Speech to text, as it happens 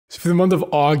So for the month of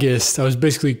August, I was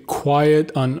basically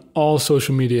quiet on all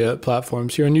social media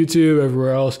platforms, here on YouTube,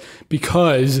 everywhere else,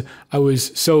 because I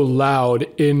was so loud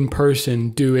in person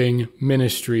doing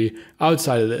ministry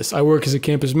outside of this. I work as a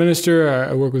campus minister.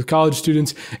 I work with college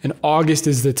students, and August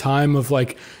is the time of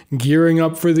gearing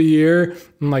up for the year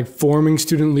and forming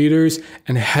student leaders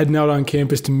and heading out on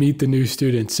campus to meet the new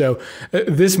students. So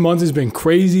this month has been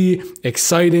crazy,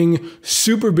 exciting,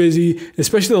 super busy,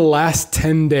 especially the last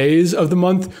 10 days of the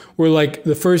month were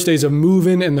the first days of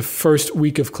move-in and the first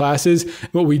week of classes.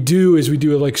 And what we do is we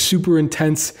do a super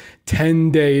intense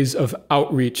 10 days of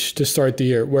outreach to start the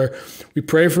year, where we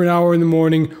pray for an hour in the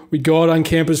morning. We go out on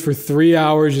campus for 3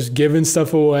 hours, just giving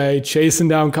stuff away, chasing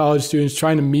down college students,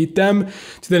 trying to meet them,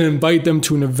 to then invite them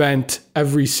to an event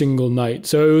every single night.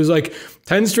 So it was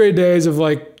 10 straight days of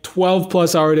 12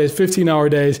 plus hour days, 15-hour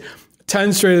days,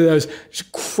 10 straight of those,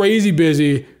 just crazy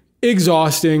busy,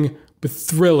 exhausting, but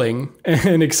thrilling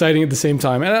and exciting at the same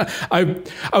time. And I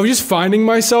was just finding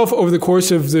myself over the course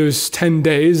of those 10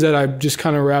 days that I just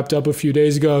kind of wrapped up a few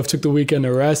days ago. I've took the weekend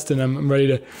to rest, and I'm ready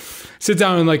to sit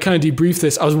down and kind of debrief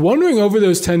this. I was wondering over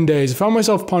those 10 days, I found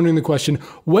myself pondering the question,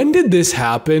 when did this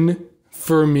happen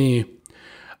for me?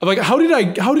 How did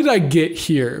I get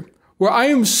here? Where I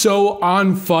am so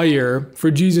on fire for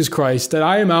Jesus Christ that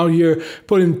I am out here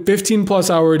putting 15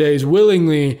 plus hour days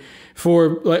willingly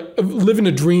for living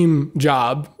a dream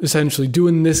job, essentially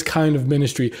doing this kind of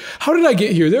ministry. How did I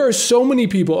get here? There are so many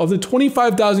people. Of the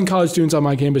 25,000 college students on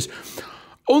my campus,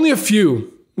 only a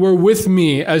few were with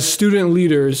me as student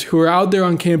leaders who are out there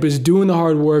on campus doing the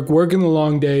hard work, working the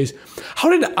long days. How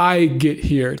did I get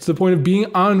here to the point of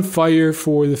being on fire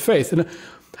for the faith? And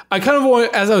I kind of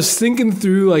want, as I was thinking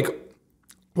through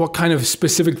what kind of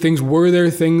specific things were there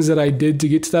things that I did to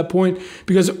get to that point?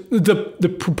 Because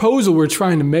the proposal we're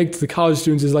trying to make to the college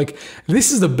students is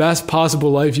this is the best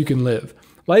possible life you can live.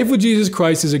 Life with Jesus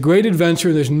Christ is a great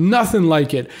adventure. There's nothing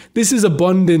like it. This is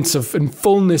abundance and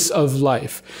fullness of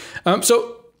life.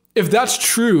 So if that's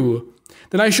true,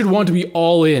 then I should want to be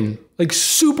all in,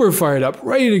 super fired up,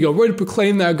 ready to go, ready to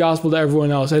proclaim that gospel to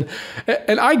everyone else. And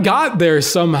I got there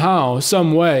somehow,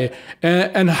 some way.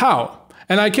 And how?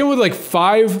 And I came with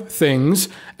 5 things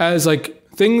as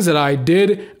things that I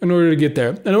did in order to get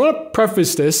there. And I want to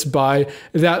preface this by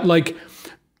that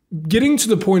getting to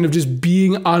the point of just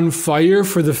being on fire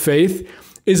for the faith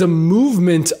is a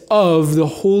movement of the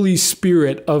Holy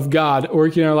Spirit of God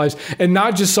working in our lives, and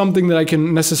not just something that I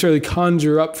can necessarily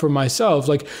conjure up for myself.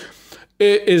 It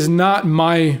is not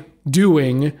my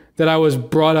doing that I was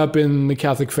brought up in the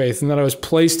Catholic faith and that I was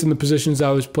placed in the positions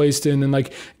I was placed in and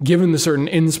given the certain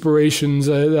inspirations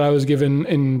that I was given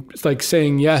in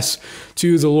saying yes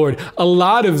to the Lord. A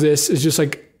lot of this is just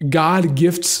God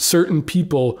gifts certain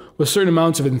people with certain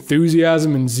amounts of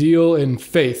enthusiasm and zeal and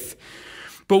faith.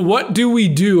 But what do we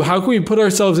do? How can we put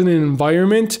ourselves in an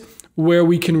environment where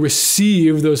we can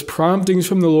receive those promptings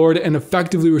from the Lord and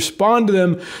effectively respond to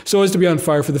them so as to be on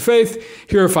fire for the faith?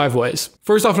 Here are 5 ways.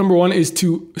 First off, number 1 is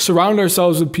to surround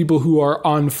ourselves with people who are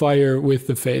on fire with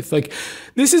the faith.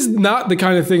 This is not the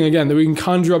kind of thing, again, that we can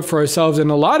conjure up for ourselves. And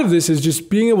a lot of this is just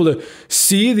being able to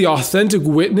see the authentic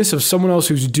witness of someone else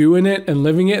who's doing it and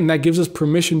living it. And that gives us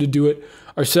permission to do it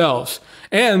ourselves.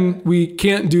 And we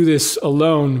can't do this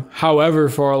alone, however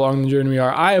far along the journey we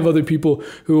are. I have other people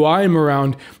who I am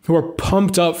around who are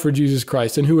pumped up for Jesus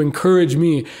Christ and who encourage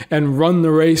me and run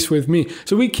the race with me.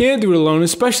 So we can't do it alone,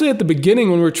 especially at the beginning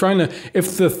when we're trying to,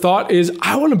 if the thought is,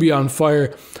 I want to be on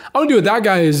fire, I want to do what that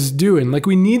guy is doing.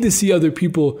 We need to see other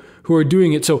people who are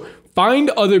doing it. So find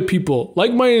other people,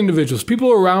 like-minded individuals,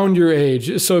 people around your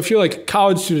age. So if you're a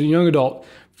college student, young adult,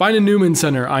 find a Newman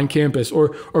Center on campus,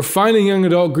 or find a young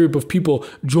adult group of people,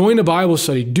 join a Bible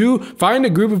study. Find a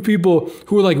group of people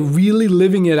who are really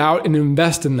living it out and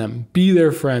invest in them. Be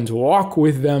their friends, walk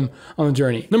with them on the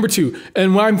journey. Number 2,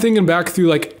 and when I'm thinking back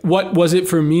through what was it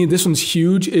for me, this one's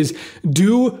huge, is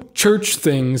do church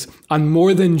things on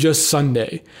more than just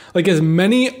Sunday. As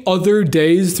many other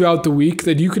days throughout the week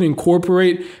that you can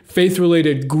incorporate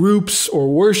faith-related groups or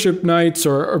worship nights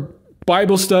or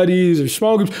Bible studies or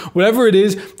small groups, whatever it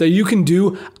is that you can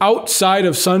do outside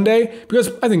of Sunday, because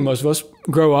I think most of us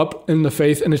grow up in the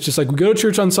faith and it's just we go to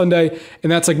church on Sunday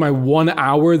and that's my 1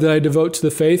 hour that I devote to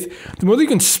the faith. The more that you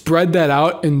can spread that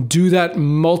out and do that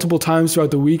multiple times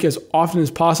throughout the week as often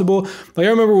as possible. I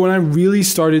remember when I really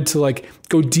started to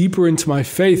go deeper into my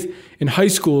faith in high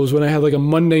school is when I had a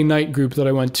Monday night group that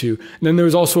I went to. And then there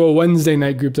was also a Wednesday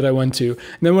night group that I went to.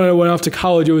 And then when I went off to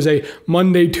college, it was a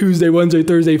Monday, Tuesday, Wednesday,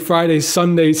 Thursday, Friday,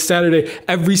 Sunday, Saturday.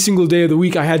 Every single day of the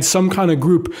week, I had some kind of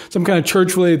group, some kind of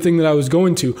church related thing that I was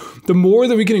going to. The more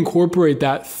that we can incorporate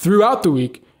that throughout the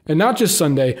week and not just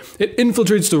Sunday, it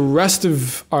infiltrates the rest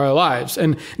of our lives.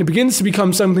 And it begins to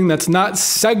become something that's not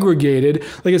segregated.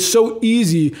 Like it's so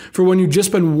easy for when you just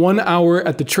spend 1 hour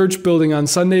at the church building on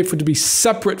Sunday for it to be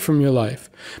separate from your life.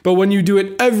 But when you do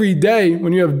it every day,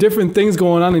 when you have different things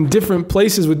going on in different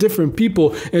places with different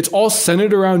people, and it's all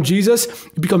centered around Jesus,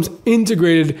 it becomes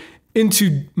integrated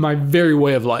into my very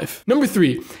way of life. Number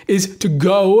 3 is to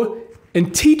go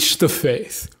and teach the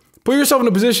faith. Put yourself in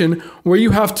a position where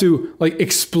you have to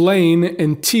explain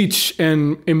and teach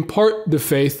and impart the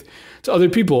faith to other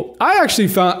people. I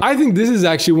think this is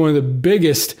actually one of the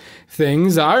biggest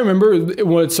things. I remember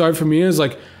what it started for me is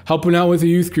helping out with a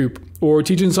youth group or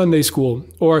teaching Sunday school,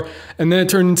 and then it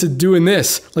turned into doing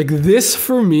this. This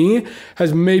for me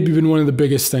has maybe been one of the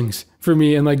biggest things for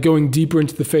me, and going deeper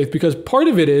into the faith, because part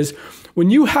of it is when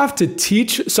you have to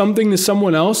teach something to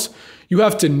someone else, you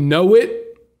have to know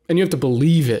it and you have to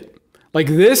believe it.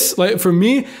 For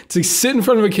me to sit in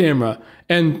front of a camera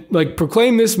and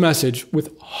proclaim this message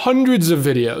with hundreds of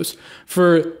videos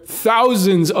for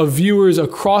thousands of viewers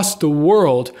across the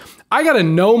world, I got to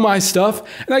know my stuff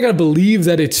and I got to believe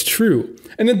that it's true.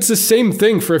 And it's the same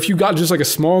thing for if you got just a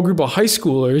small group of high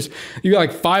schoolers, you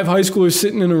got 5 high schoolers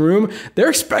sitting in a room, they're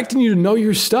expecting you to know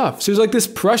your stuff. So there's this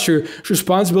pressure, this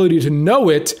responsibility to know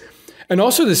it. And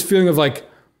also this feeling of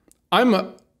I'm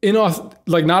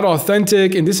not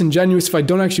authentic and disingenuous if I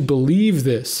don't actually believe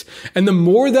this. And the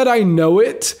more that I know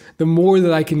it, the more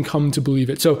that I can come to believe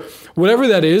it. So whatever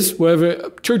that is,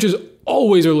 churches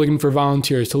always are looking for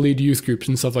volunteers to lead youth groups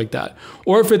and stuff like that.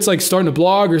 Or if it's starting a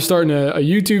blog or starting a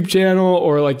YouTube channel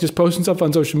or just posting stuff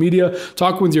on social media,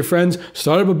 talking with your friends,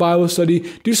 start up a Bible study,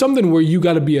 do something where you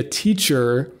got to be a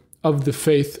teacher of the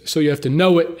faith. So you have to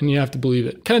know it and you have to believe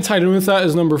it. Kind of tied in with that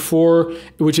is number 4,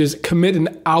 which is commit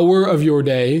an hour of your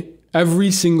day,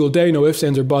 every single day, no ifs,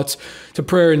 ands, or buts, to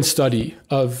prayer and study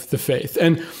of the faith.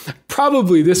 And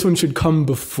probably this one should come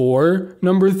before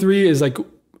number 3 is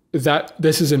that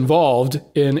this is involved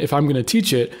in, if I'm going to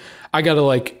teach it, I got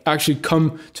to actually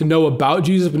come to know about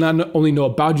Jesus, but not only know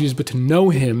about Jesus, but to know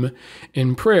him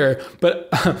in prayer. But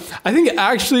I think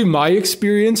actually my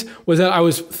experience was that I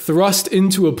was thrust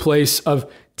into a place of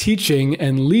teaching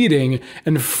and leading.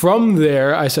 And from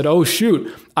there, I said, oh, shoot,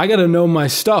 I got to know my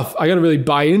stuff. I got to really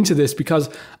buy into this because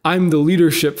I'm the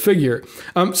leadership figure.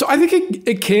 So I think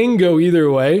it can go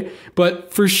either way.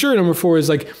 But for sure, number 4 is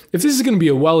if this is going to be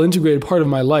a well-integrated part of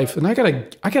my life, then I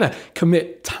gotta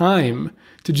commit time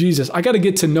to Jesus. I got to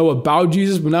get to know about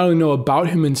Jesus, but not only know about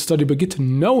him and study, but get to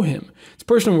know him. It's a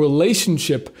personal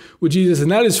relationship with Jesus, and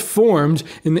that is formed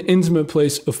in the intimate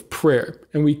place of prayer.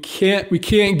 And we can't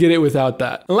get it without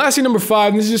that. And lastly, number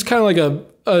 5, and this is just kind of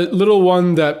a little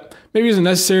one that maybe isn't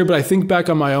necessary, but I think back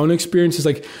on my own experience,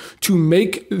 is to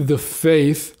make the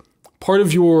faith part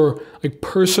of your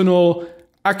personal,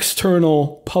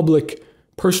 external, public,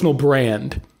 personal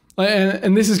brand.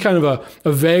 And this is kind of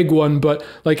a vague one, but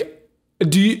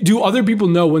do other people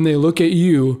know when they look at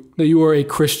you that you are a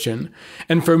Christian?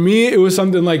 And for me, it was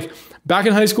something back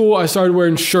in high school, I started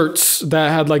wearing shirts that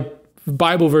had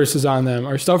Bible verses on them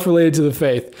or stuff related to the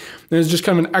faith. And it's just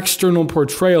kind of an external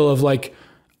portrayal of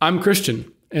I'm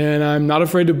Christian and I'm not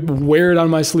afraid to wear it on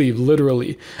my sleeve,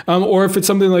 literally. Or if it's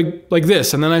something like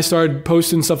this, and then I started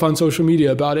posting stuff on social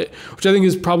media about it, which I think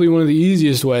is probably one of the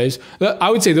easiest ways. I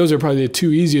would say those are probably the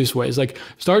 2 easiest ways.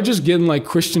 Start just getting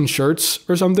Christian shirts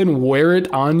or something, wear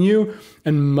it on you,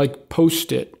 and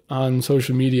post it on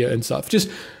social media and stuff.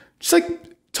 Just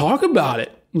talk about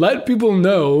it. Let people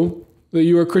know that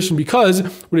you are a Christian, because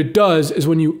what it does is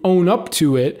when you own up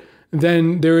to it,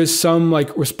 then there is some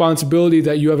responsibility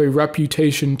that you have a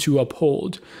reputation to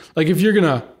uphold. If you're going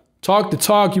to talk the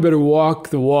talk, you better walk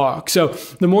the walk. So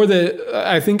the more that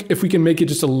I think if we can make it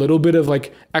just a little bit of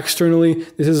externally,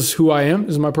 this is who I am,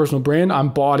 this is my personal brand, I'm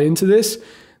bought into this,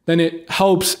 then it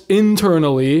helps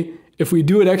internally. If we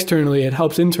do it externally, it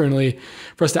helps internally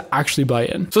for us to actually buy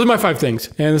in. So those are my 5 things.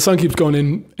 And the sun keeps going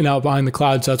in and out behind the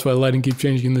clouds. So that's why the lighting keeps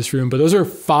changing in this room. But those are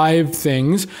 5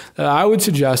 things that I would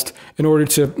suggest in order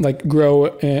to grow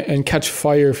and catch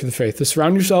fire for the faith. To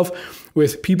surround yourself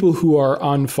with people who are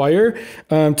on fire,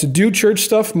 to do church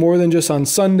stuff more than just on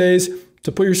Sundays,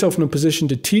 to put yourself in a position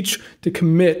to teach, to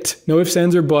commit, no ifs,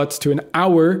 ands, or buts, to an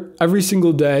hour every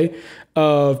single day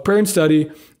of prayer and study,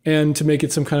 and to make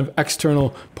it some kind of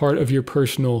external part of your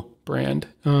personal brand.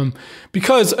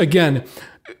 Because again,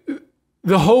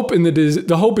 the hope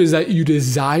is that you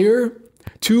desire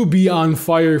to be on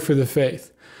fire for the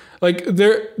faith.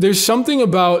 There's something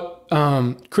about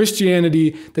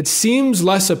Christianity that seems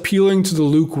less appealing to the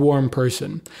lukewarm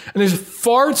person. And there's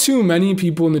far too many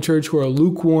people in the church who are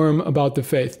lukewarm about the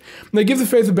faith. And they give the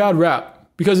faith a bad rap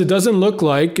because it doesn't look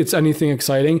like it's anything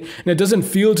exciting, and it doesn't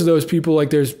feel to those people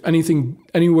like there's anything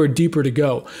anywhere deeper to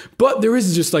go. But there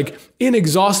is just like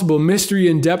inexhaustible mystery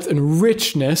and depth and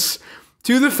richness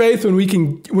to the faith when we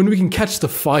can catch the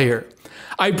fire.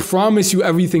 I promise you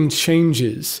everything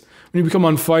changes when you become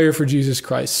on fire for Jesus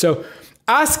Christ. So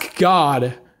ask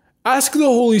God, ask the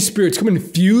Holy Spirit to come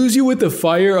infuse you with the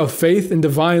fire of faith and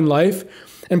divine life,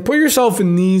 and put yourself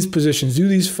in these positions. Do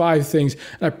these 5 things,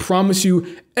 and I promise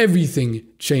you everything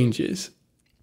changes.